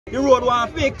the road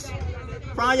want fix.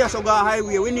 From Yasoga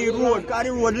Highway, we need road, because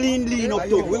the road lean up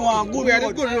too. We want good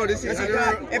road. Good road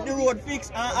If the road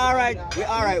fix, alright, we're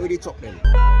alright with the truck then.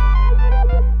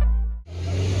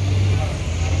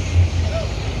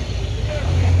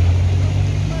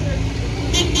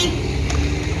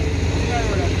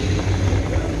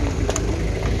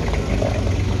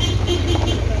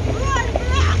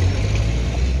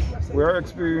 We are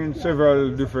experiencing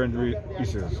several different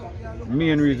issues. The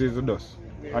main reason is the dust.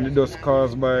 And the dust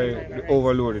caused by the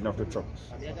overloading of the trucks.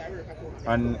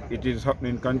 And it is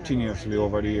happening continuously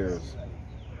over the years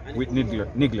with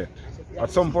neglect. At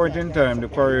some point in time, the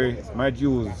quarry might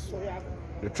use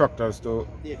the tractors to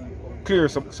clear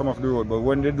some of the road, but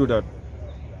when they do that,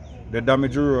 they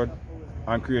damage the road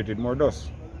and created more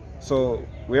dust. So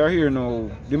we are here now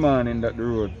demanding that the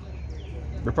road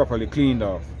be properly cleaned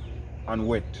off and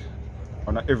wet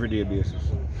on an everyday basis.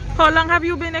 How long have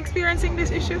you been experiencing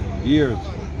this issue? Years,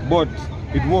 but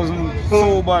it wasn't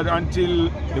so bad until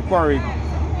the quarry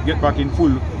get back in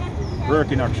full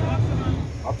working action.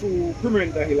 To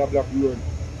prevent the hill of black road,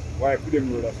 why put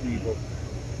them road asleep up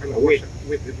and wait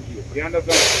the video. You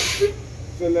understand?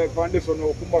 So like on this one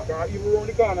now, come back and even around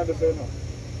the corner they say no.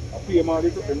 I pay my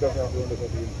little and that's around the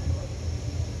corner.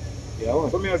 Yeah, man.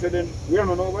 So me I said then we are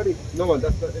not nobody. No man,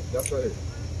 that's not it.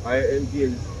 I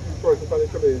engage first of all the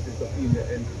community to clean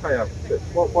the entire set.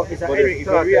 But it's an area, if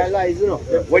you realize, you know,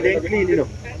 when they clean, you know.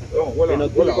 Hold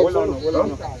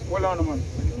on, man.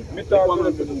 Me talk to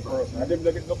them to do first. And them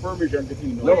get no permission to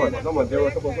clean. No man, they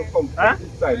were supposed to come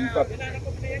inside.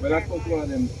 When I spoke to one of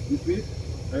them this week,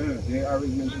 they are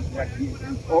arranging like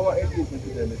our engagement to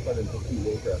them is for them to clean the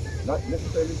area. Not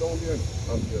necessarily down there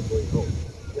until going home.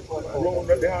 Around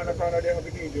the corner, they have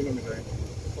to clean, you know what I'm saying?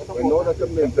 We know that you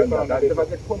mentioned that if I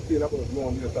get complaint about it, no,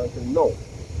 I say no.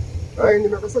 I ain't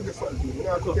even suggest something to you.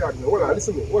 Hold on,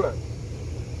 listen to me, hold on.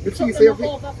 If you say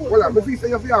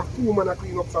you have 2 men to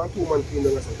clean up and 2 men clean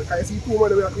up, because I see 2 men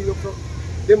that clean up,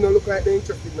 them don't look like they're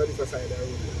interested in this side of the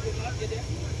road.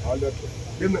 All that.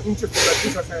 They're not interested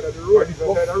in this side of the road. This side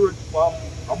of the road,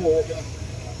 I'm walking.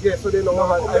 Yeah, so they know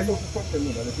how I do something.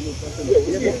 But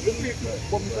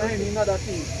Mr. Henry, another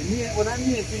thing. When I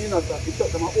mean thing, you know, that it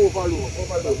took them an overload.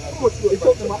 It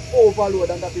took them an overload,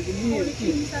 and that is the main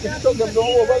thing. If it took them no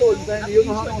overload, then you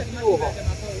don't have no spill over.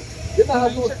 They don't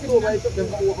have no spill over, it took them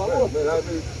an overload. Well, I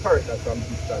will correct that from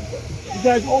this standpoint. You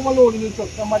guys overloading the truck.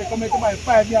 Somebody come into my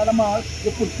 5 yard mile,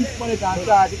 you put 6 on it and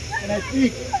charge it, and I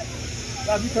speak.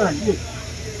 That's the current, yes.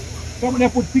 Somebody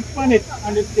put 6 on it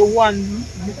and it's the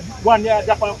one yard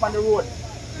drop off on the road.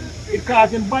 It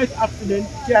causing bike accident,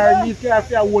 these cars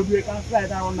fair whole break and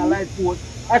slide around the light post.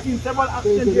 I've seen several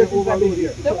accidents here since I've been here.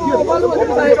 They've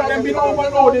been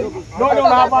overloaded. No, they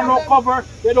don't have no cover,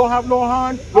 they don't have no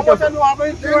hand. Look at this.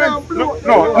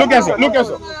 Look at this.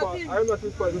 I'm not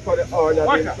responsible for the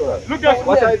insurance. Look at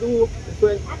what I do is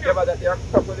whenever that they are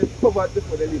properly covered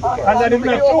before they leave the car. And that is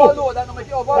not true.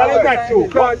 That is not true.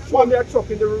 Because when they are truck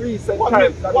in the recent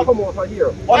times that come over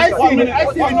here. I see it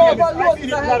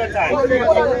another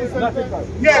time.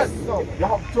 Yes. You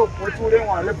have truck where 2 they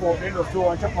want to live out in the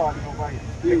store and chop on it over here.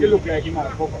 Make it look like him at a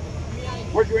cover.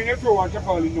 What you in the store and chop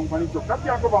on it, don't truck. That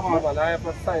can't cover, man. I have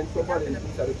to sign somebody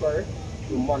inside the car.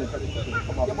 Monitor the truck to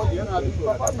come up.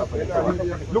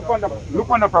 Look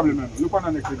on the problem. Look on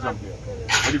the next example here.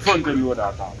 At the front end road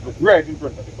that car. Look right in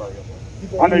front of the car.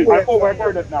 And I over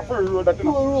that now. First road that you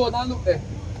know. Road and look there.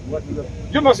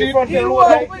 You must see it on the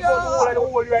road.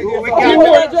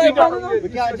 We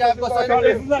can't drive because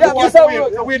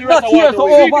we're the rest of the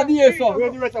over there, sir.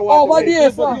 Over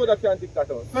there, sir. You can't dig that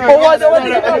out.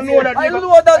 I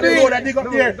know that dig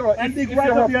up there and dig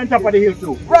right up here on top of the hill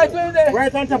too. Right there.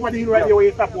 Right on top of the hill right there where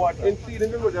you stop water. And see the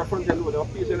road, the front end road, the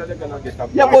people that they're going to get up.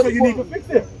 Yeah, but you need to fix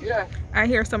it. Yeah. I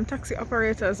hear some taxi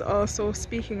operators also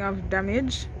speaking of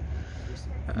damage.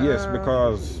 Yes,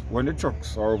 because when the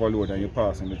trucks are overloaded and you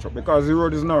pass in the truck, because the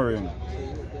road is narrowing.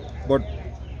 But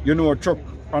you know, a truck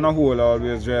on a whole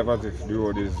always drive as if the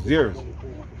road is theirs.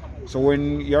 So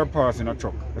when you're passing a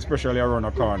truck, especially around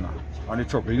a corner, and the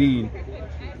truck lean,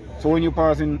 so when you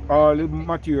pass in, all the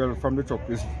material from the truck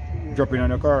is dropping on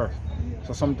your car.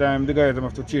 So sometimes the guys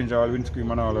have to change all windscreen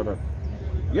and all of that.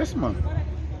 Yes, man.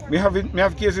 We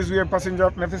have cases where passenger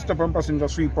have to stop and passenger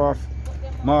sweep off.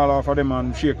 Maul off of them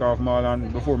and shake off maul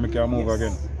and before we can move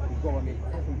again.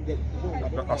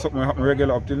 That's something that happen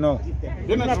regular up till now.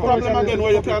 Then that's a problem again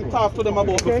where you can talk to them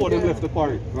about before they left the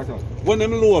quarry. When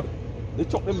them load, the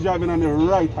truck them driving on the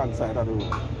right hand side of the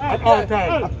road. At all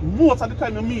times. Most of the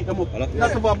time you meet them up.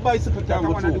 Not about bicycle can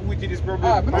go through. Which is But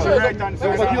problem. you Right hand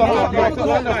side. But you have to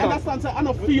understand, I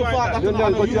don't feel for that.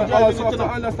 You also have to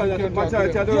understand that the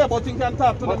majority of Yeah, but you can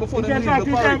talk to them before they leave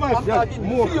the park.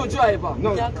 Few driver,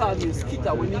 you can call me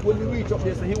skitter when we reach up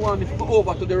there, so he want me to go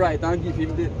over to the right and give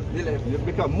him the left.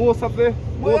 Because most of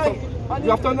you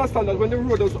have to understand that when the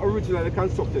road was originally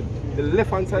constructed, the left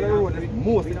hand side of the road is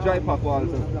mostly dry path walls.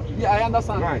 Yeah, I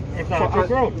understand. Right.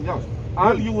 Yeah.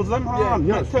 I'll use them hard.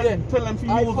 Yeah. Tell them to use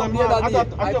them hard.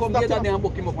 I come the other day and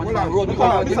book him up on the road.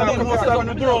 Because I on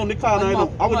the ground, the car I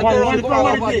know. I would tell me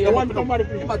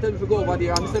to go over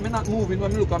there and I say, I'm not moving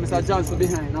when I look at Mr. Johnson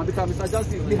behind. Now because Mr.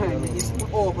 Johnson is behind me, he's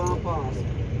over and pass.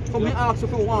 So me ask if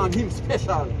you want him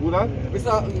special. Who that?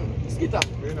 Mr. Skitter.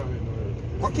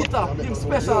 Skitter, him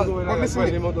special. But listen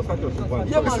to me.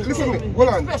 Yeah, man. Listen to me. Hold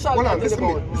on. Listen to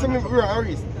me. Listen to me. We're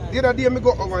Aris. The other day I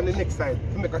go over on the next side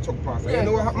to make a truck pass. And you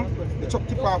know what happened? The truck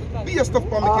tip off. Be your stuff on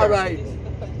the car. Alright.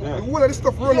 The whole of the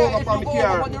stuff run over from the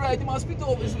car. On the right, you must spit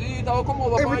over. It'll come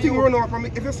over. Everything run over from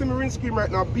me. If you see me windscreen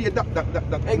right now, be a that.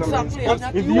 Exactly.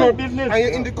 It's your business. And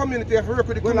you're in the community, you have to work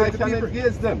with the community people. I can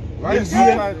engage them. Right?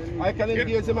 I can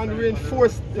engage them and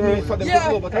reinforce the need for them to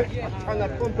go, but I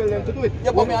cannot compel them to do it.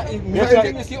 Yeah, but you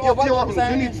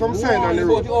need some sign on the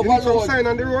road. You need some sign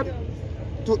on the road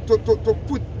to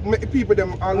put people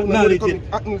them all know the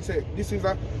community say this is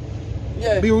a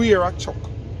beware a truck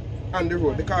on the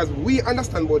road, because we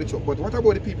understand about the truck, but what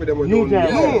about the people that were doing?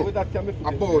 No,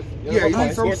 about you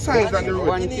need some signs on the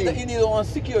road. You need one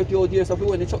security out there, so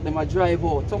when the truck them a drive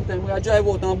out. Sometimes we are drive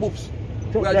out on boops.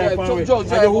 We are drive out. And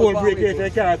the whole brake they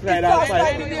can't slide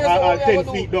outside 10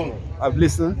 feet down. I've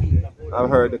listened, I've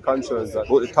heard the concerns that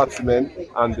both the taximen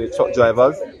and the truck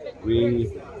drivers.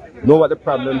 We know what the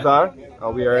problems are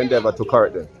and we are endeavour to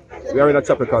correct them. We are in a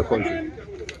tropical country.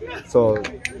 So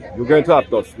you're going to have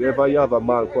dust. Wherever you have a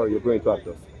mal quarry, you're going to have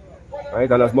dust. Right?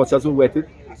 And as much as we wet it,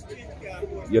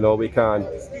 you know,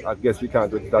 I guess we can't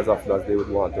do it as often as they would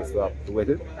want us to have to wet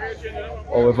it.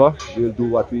 However, we'll do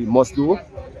what we must do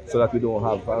so that we don't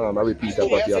have a repeat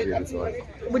of what we have here this morning.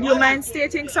 Would you mind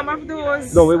stating some of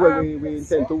those? No, we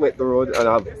intend to wet the road and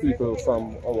have people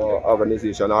from our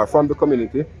organization or from the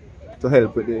community to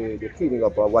help with the cleaning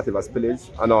up of whatever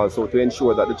spillage, and also to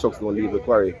ensure that the trucks don't leave the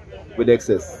quarry with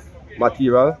excess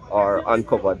material or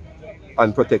uncovered,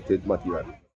 unprotected material.